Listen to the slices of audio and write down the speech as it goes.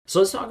So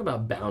let's talk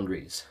about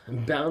boundaries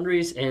and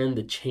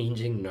the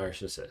changing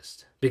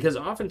narcissist. Because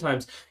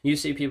oftentimes you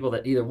see people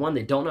that either one,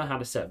 they don't know how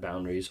to set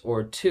boundaries,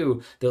 or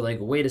two, they're like,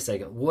 wait a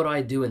second, what do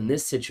I do in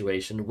this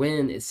situation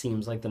when it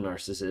seems like the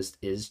narcissist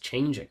is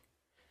changing?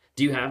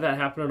 Do you have that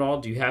happen at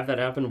all? Do you have that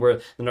happen where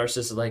the narcissist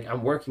is like,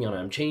 I'm working on it,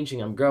 I'm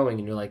changing, I'm growing,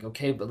 and you're like,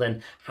 okay, but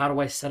then how do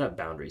I set up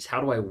boundaries?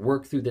 How do I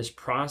work through this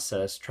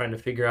process trying to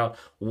figure out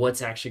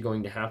what's actually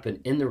going to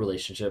happen in the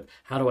relationship?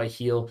 How do I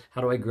heal?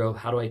 How do I grow?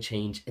 How do I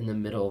change in the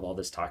middle of all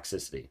this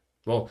toxicity?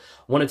 Well,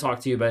 I want to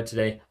talk to you about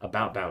today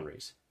about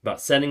boundaries,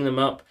 about setting them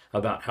up,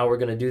 about how we're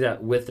going to do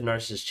that with the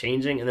narcissist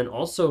changing, and then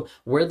also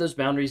where those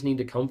boundaries need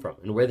to come from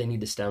and where they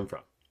need to stem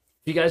from.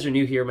 If you guys are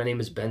new here, my name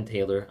is Ben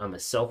Taylor. I'm a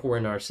self-aware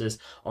narcissist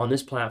on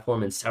this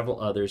platform and several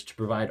others to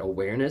provide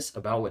awareness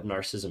about what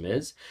narcissism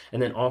is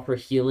and then offer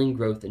healing,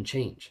 growth, and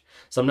change.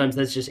 Sometimes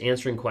that's just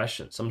answering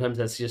questions. Sometimes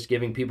that's just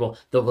giving people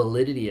the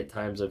validity at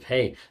times of,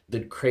 hey, the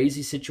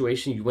crazy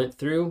situation you went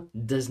through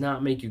does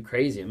not make you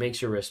crazy. It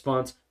makes your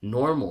response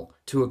normal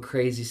to a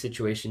crazy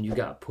situation you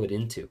got put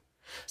into.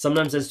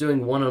 Sometimes that's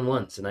doing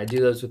one-on-ones, and I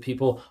do those with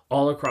people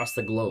all across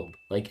the globe,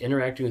 like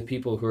interacting with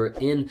people who are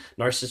in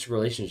narcissistic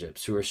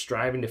relationships, who are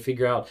striving to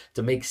figure out,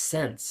 to make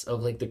sense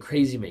of like the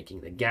crazy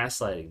making, the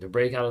gaslighting, to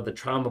break out of the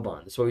trauma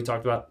bond. That's what we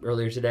talked about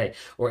earlier today,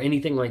 or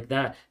anything like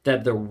that,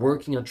 that they're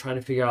working on trying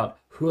to figure out,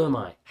 who am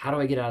I? How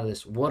do I get out of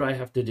this? What do I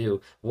have to do?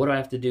 What do I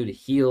have to do to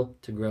heal,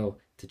 to grow,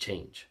 to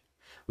change?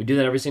 We do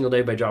that every single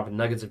day by dropping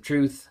nuggets of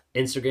truth,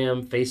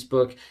 Instagram,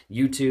 Facebook,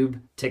 YouTube,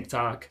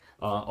 TikTok,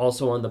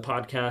 also on the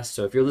podcast.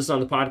 So if you're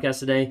listening on the podcast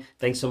today,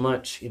 thanks so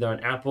much, either on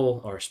Apple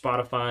or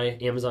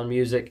Spotify, Amazon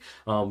Music.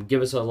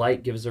 Give us a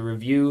like, give us a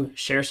review,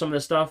 share some of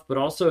this stuff, but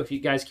also if you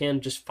guys can,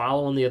 just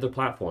follow on the other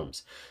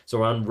platforms. So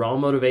we're on Raw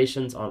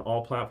Motivations on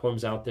all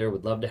platforms out there.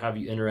 Would love to have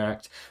you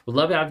interact. Would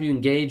love to have you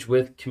engage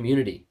with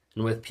community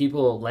and with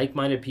people,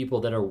 like-minded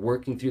people that are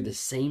working through the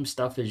same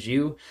stuff as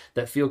you,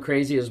 that feel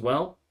crazy as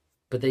well,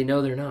 but they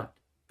know they're not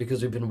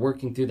because we've been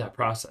working through that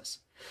process.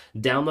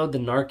 Download the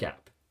NARC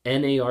app,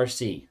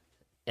 N-A-R-C.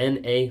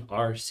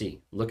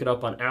 N-A-R-C. Look it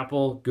up on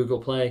Apple, Google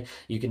Play.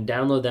 You can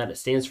download that. It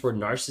stands for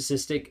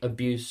Narcissistic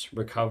Abuse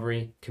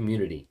Recovery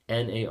Community,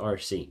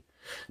 N-A-R-C.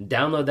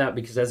 Download that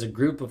because as a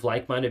group of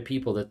like-minded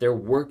people that they're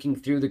working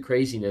through the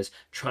craziness,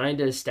 trying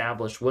to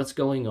establish what's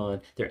going on,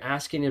 they're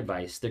asking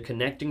advice, they're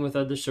connecting with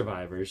other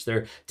survivors,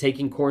 they're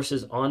taking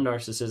courses on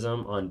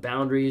narcissism, on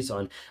boundaries,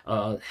 on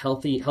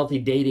healthy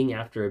dating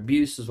after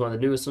abuse is one of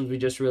the newest ones we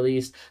just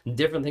released,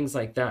 different things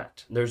like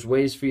that. There's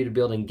ways for you to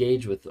be able to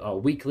engage with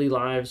weekly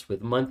lives,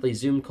 with monthly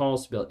Zoom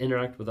calls, to be able to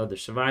interact with other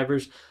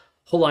survivors,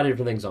 whole lot of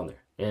different things on there.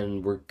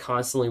 And we're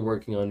constantly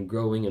working on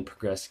growing and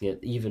progressing it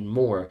even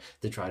more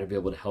to try to be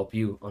able to help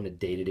you on a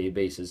day-to-day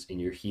basis in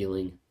your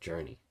healing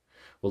journey.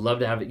 We'd love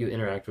to have you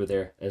interact with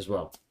there as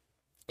well.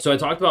 So I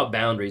talked about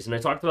boundaries, and I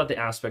talked about the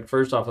aspect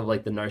first off of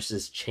like the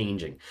narcissist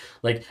changing.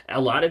 Like a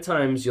lot of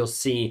times you'll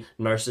see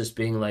narcissists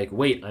being like,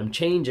 wait, I'm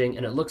changing,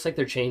 and it looks like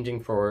they're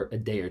changing for a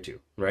day or two,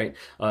 right?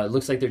 It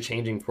looks like they're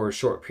changing for a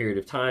short period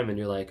of time, and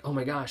you're like, oh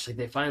my gosh, like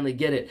they finally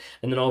get it.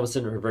 And then all of a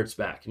sudden it reverts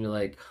back, and you're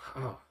like,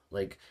 oh,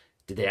 like,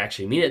 did they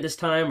actually mean it this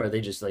time? Or are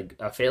they just like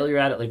a failure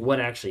at it? Like what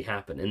actually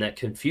happened? And that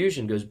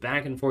confusion goes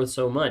back and forth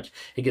so much,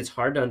 it gets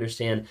hard to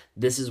understand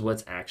this is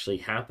what's actually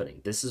happening.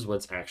 This is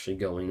what's actually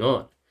going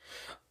on.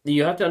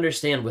 You have to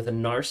understand with a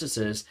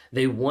narcissist,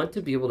 they want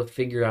to be able to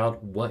figure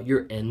out what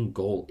your end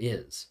goal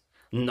is.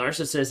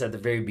 Narcissist at the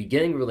very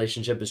beginning of the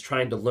relationship is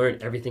trying to learn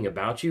everything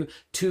about you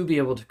to be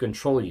able to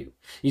control you.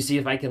 You see,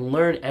 if I can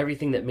learn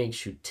everything that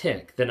makes you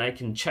tick, then I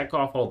can check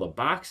off all the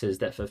boxes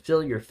that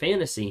fulfill your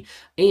fantasy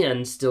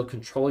and still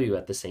control you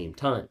at the same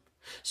time.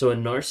 So a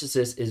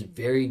narcissist is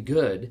very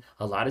good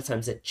a lot of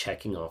times at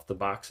checking off the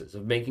boxes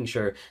of making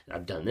sure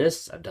I've done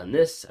this, I've done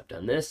this, I've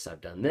done this,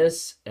 I've done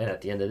this. And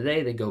at the end of the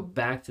day, they go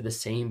back to the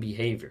same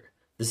behavior.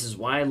 This is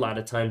why a lot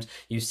of times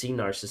you see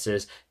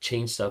narcissists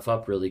change stuff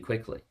up really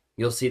quickly.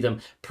 You'll see them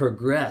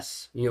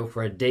progress,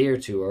 for a day or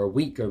two or a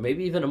week or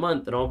maybe even a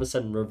month and all of a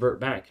sudden revert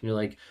back. And you're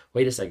like,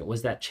 wait a second,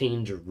 was that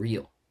change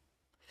real?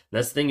 And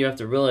that's the thing you have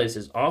to realize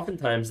is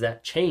oftentimes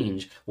that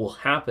change will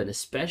happen,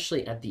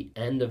 especially at the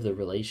end of the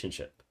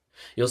relationship.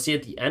 You'll see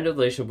at the end of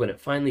the relationship when it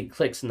finally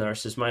clicks in the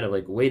narcissist's mind of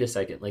like, wait a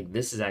second, like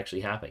this is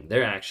actually happening.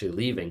 They're actually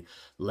leaving.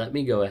 Let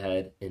me go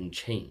ahead and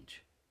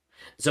change.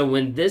 So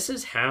when this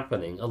is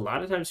happening, a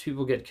lot of times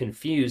people get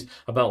confused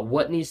about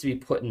what needs to be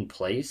put in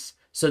place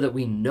so that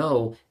we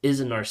know, is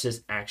a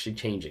narcissist actually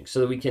changing? So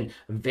that we can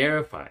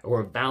verify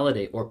or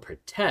validate or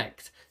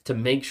protect to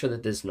make sure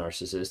that this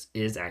narcissist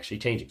is actually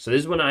changing. So this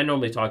is when I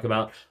normally talk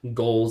about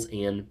goals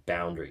and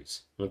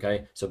boundaries.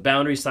 Okay, so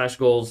boundaries /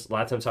 goals, a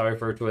lot of times how I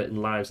refer to it in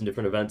lives and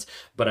different events,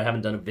 but I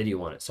haven't done a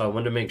video on it. So I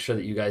wanted to make sure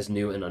that you guys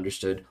knew and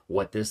understood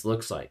what this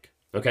looks like.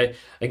 Okay,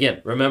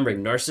 again,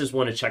 remembering narcissists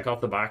want to check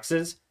off the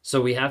boxes, so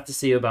we have to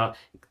see about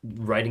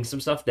writing some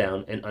stuff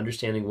down and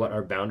understanding what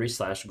our boundaries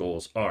 /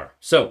 goals are.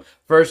 So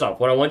first off,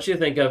 what I want you to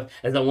think of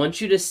is I want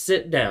you to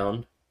sit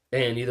down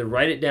and either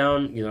write it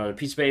down, on a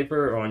piece of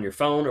paper or on your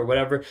phone or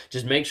whatever.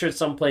 Just make sure it's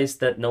someplace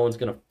that no one's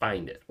going to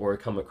find it or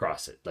come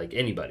across it, like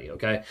anybody,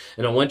 okay?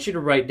 And I want you to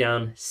write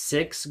down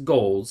 6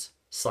 goals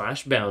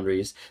slash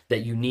boundaries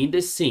that you need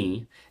to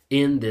see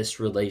in this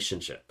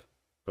relationship.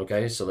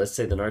 Okay, so let's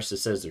say the narcissist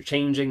says they're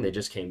changing, they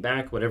just came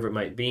back, whatever it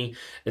might be.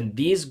 And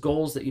these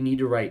goals that you need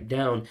to write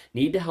down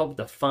need to help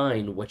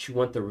define what you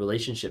want the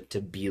relationship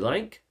to be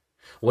like,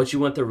 what you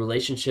want the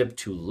relationship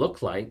to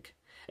look like,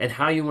 and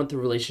how you want the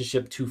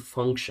relationship to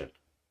function.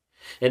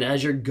 And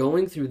as you're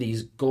going through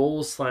these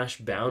goals slash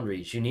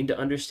boundaries, you need to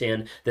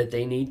understand that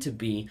they need to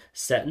be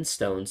set in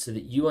stone so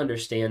that you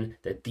understand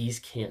that these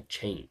can't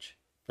change.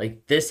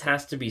 Like, this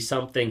has to be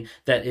something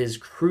that is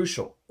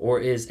crucial or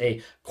is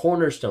a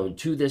cornerstone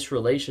to this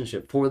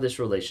relationship for this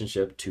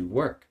relationship to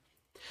work.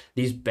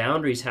 These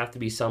boundaries have to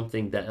be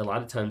something that a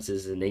lot of times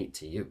is innate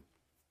to you.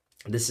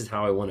 This is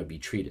how I want to be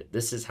treated.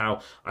 This is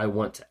how I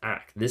want to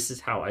act. This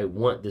is how I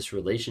want this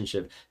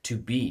relationship to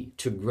be,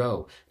 to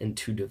grow, and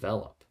to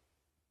develop.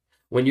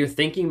 When you're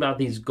thinking about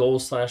these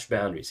goals slash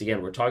boundaries,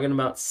 again, we're talking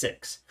about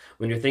 6.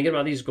 When you're thinking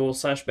about these goals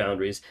slash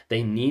boundaries,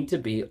 they need to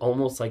be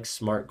almost like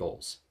SMART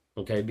goals,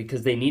 okay?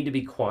 Because they need to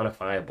be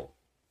quantifiable.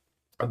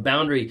 A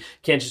boundary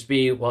can't just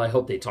be, well, I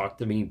hope they talk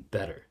to me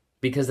better,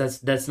 because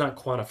that's not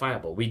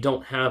quantifiable. We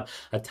don't have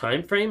a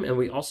time frame, and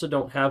we also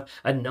don't have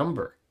a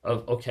number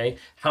of, okay,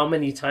 how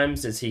many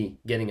times is he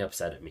getting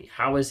upset at me?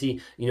 How is he,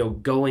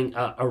 going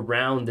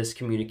around this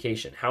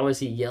communication? How is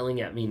he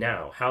yelling at me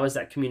now? How is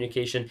that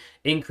communication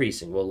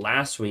increasing? Well,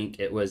 last week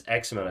it was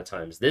X amount of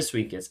times. This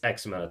week it's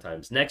X amount of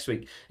times. Next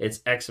week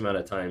it's X amount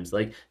of times.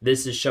 Like,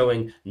 this is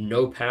showing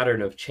no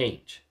pattern of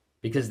change,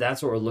 because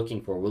that's what we're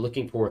looking for. We're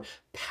looking for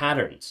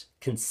patterns,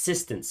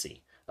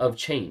 consistency of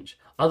change.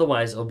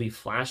 Otherwise, it'll be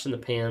flash in the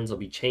pans. It'll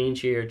be change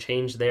here,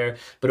 change there,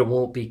 but it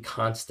won't be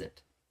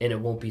constant. And it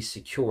won't be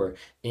secure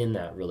in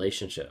that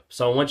relationship.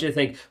 So I want you to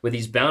think with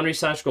these boundary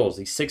slash goals,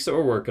 these 6 that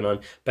we're working on,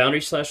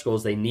 boundary slash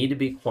goals, they need to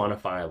be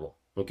quantifiable.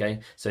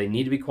 Okay, so they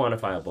need to be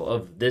quantifiable.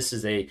 Of, this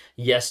is a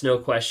yes no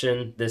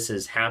question, this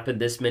has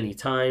happened this many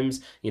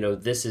times,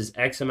 this is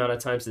X amount of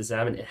times this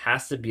happened. It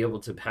has to be able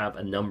to have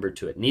a number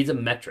to it. It needs a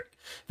metric.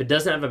 If it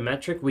doesn't have a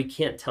metric, we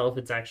can't tell if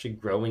it's actually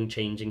growing,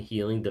 changing,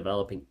 healing,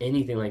 developing,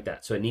 anything like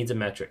that. So it needs a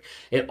metric.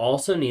 It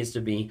also needs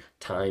to be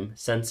time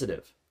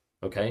sensitive.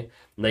 Okay,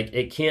 like,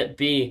 it can't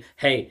be,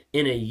 hey,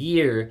 in a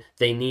year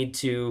they need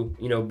to,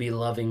 be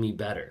loving me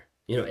better.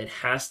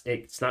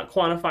 It's not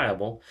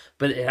quantifiable,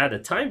 but it had a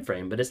time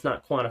frame, but it's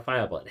not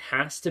quantifiable. It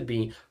has to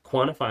be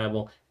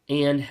quantifiable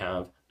and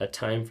have a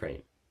time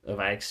frame. If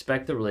I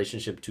expect the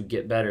relationship to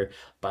get better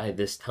by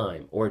this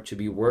time, or to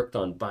be worked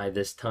on by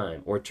this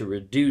time, or to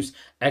reduce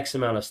X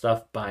amount of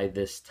stuff by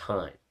this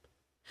time.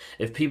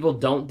 If people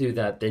don't do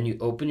that, then you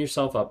open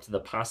yourself up to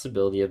the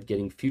possibility of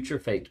getting future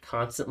faked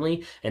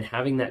constantly and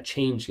having that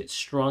change get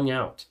strung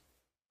out,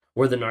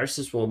 where the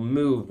narcissist will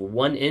move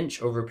 1 inch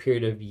over a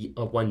period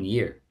of 1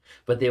 year,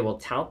 but they will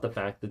tout the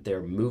fact that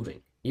they're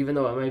moving. Even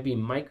though it might be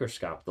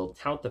microscopic, they'll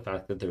tout the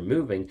fact that they're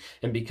moving.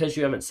 And because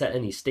you haven't set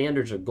any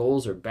standards or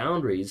goals or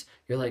boundaries,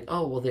 you're like,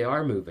 oh, well, they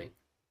are moving.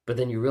 But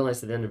then you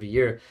realize at the end of a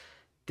year,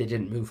 they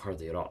didn't move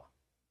hardly at all.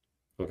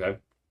 Okay?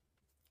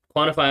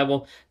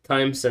 Quantifiable,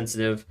 time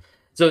sensitive.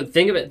 So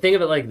think of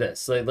it like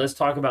this. Like, let's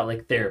talk about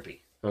like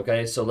therapy.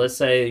 Okay, so let's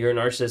say your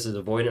narcissist is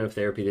avoidant of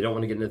therapy. They don't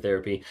want to get into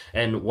therapy.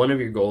 And one of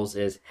your goals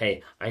is,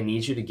 hey, I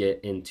need you to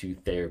get into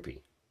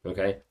therapy.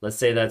 Okay, let's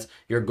say that's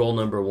your goal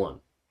number 1.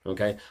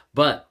 Okay,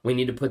 but we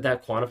need to put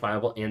that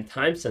quantifiable and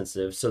time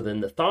sensitive. So then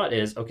the thought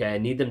is, okay, I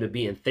need them to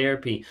be in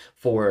therapy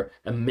for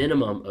a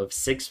minimum of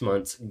 6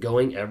 months,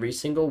 going every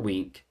single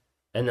week.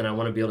 And then I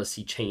want to be able to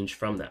see change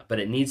from that. But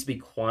it needs to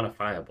be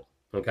quantifiable.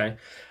 Okay,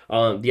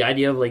 the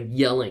idea of like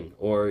yelling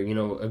or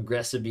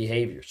aggressive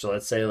behavior. So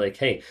let's say like,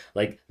 hey,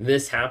 like,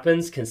 this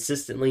happens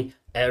consistently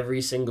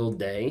every single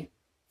day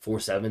for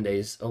 7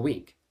 days a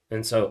week.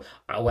 And so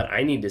what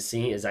I need to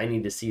see is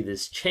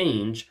this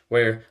change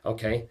where,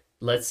 okay,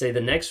 let's say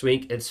the next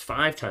week it's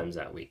 5 times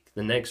that week.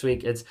 The next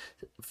week it's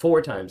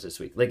 4 times this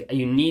week. Like,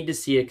 you need to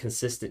see a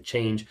consistent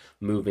change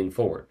moving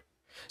forward.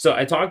 So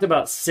I talked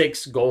about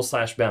 6 goals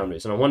slash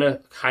boundaries, and I want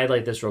to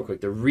highlight this real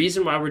quick. The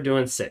reason why we're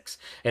doing 6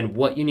 and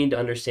what you need to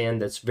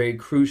understand that's very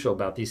crucial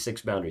about these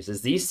 6 boundaries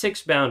is these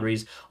 6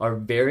 boundaries are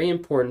very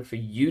important for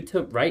you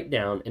to write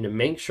down and to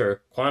make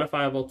sure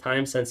quantifiable,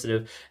 time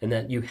sensitive, and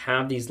that you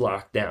have these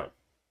locked down.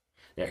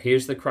 Now,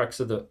 here's the crux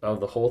of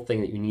the whole thing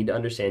that you need to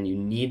understand. You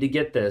need to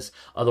get this,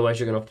 otherwise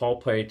you're going to fall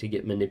prey to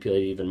get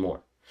manipulated even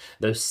more.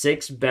 Those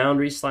 6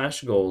 boundaries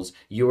slash goals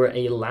you are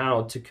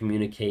allowed to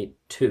communicate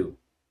to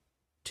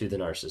the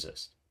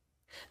narcissist.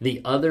 The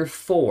other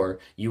 4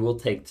 you will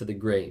take to the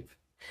grave.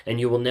 And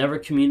you will never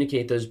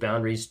communicate those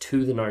boundaries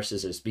to the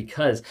narcissist,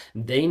 because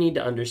they need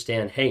to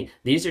understand, hey,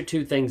 these are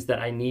 2 things that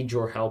I need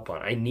your help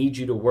on. I need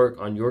you to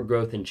work on your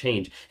growth and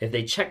change. If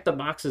they check the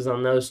boxes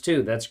on those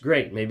 2, that's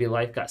great. Maybe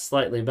life got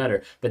slightly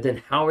better. But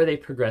then how are they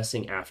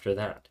progressing after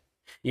that?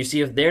 You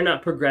see, if they're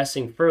not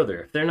progressing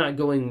further, if they're not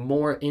going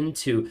more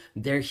into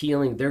their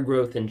healing, their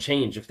growth and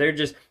change, if they're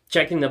just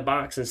checking the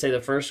box and say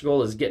the first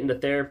goal is getting to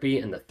therapy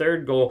and the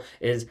third goal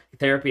is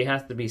therapy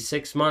has to be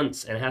 6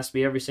 months and it has to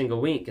be every single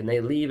week, and they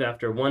leave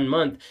after 1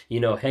 month, you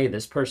know, hey,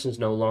 this person's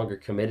no longer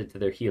committed to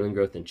their healing,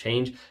 growth, and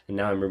change, and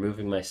now I'm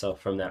removing myself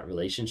from that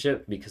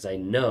relationship because I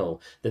know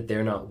that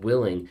they're not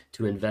willing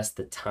to invest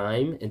the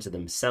time into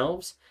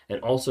themselves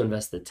and also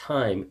invest the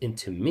time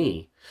into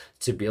me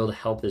to be able to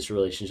help this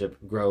relationship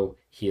grow,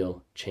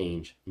 heal,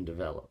 change, and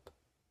develop.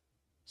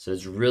 So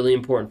it's really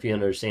important for you to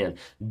understand.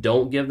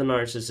 Don't give the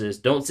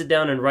narcissist, don't sit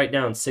down and write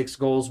down 6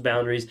 goals,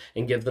 boundaries,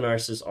 and give the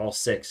narcissist all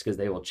 6, because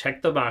they will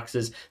check the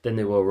boxes, then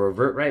they will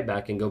revert right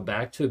back and go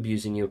back to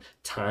abusing you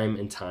time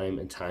and time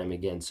and time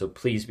again. So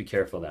please be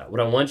careful of that.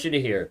 What I want you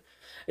to hear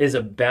is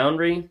a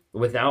boundary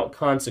without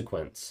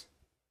consequence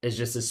is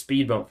just a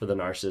speed bump for the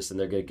narcissist, and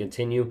they're going to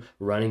continue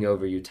running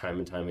over you time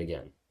and time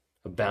again.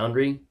 A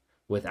boundary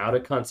without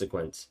a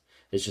consequence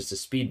is just a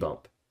speed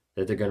bump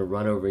that they're going to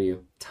run over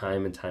you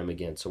time and time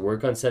again. So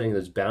work on setting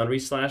those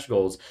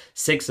boundaries/goals,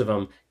 6 of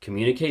them,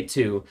 communicate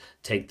 2,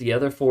 take the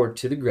other 4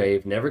 to the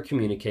grave, never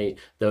communicate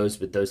those,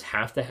 but those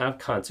have to have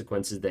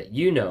consequences that,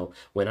 you know,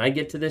 when I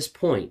get to this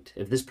point,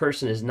 if this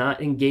person is not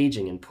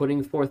engaging and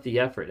putting forth the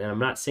effort, and I'm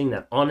not seeing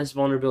that honest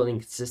vulnerability and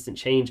consistent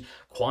change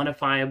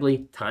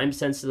quantifiably, time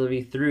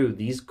sensitively through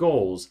these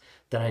goals,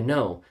 then I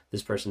know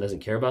this person doesn't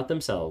care about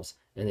themselves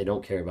and they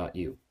don't care about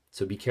you.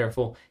 So be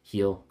careful,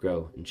 heal,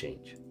 grow, and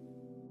change.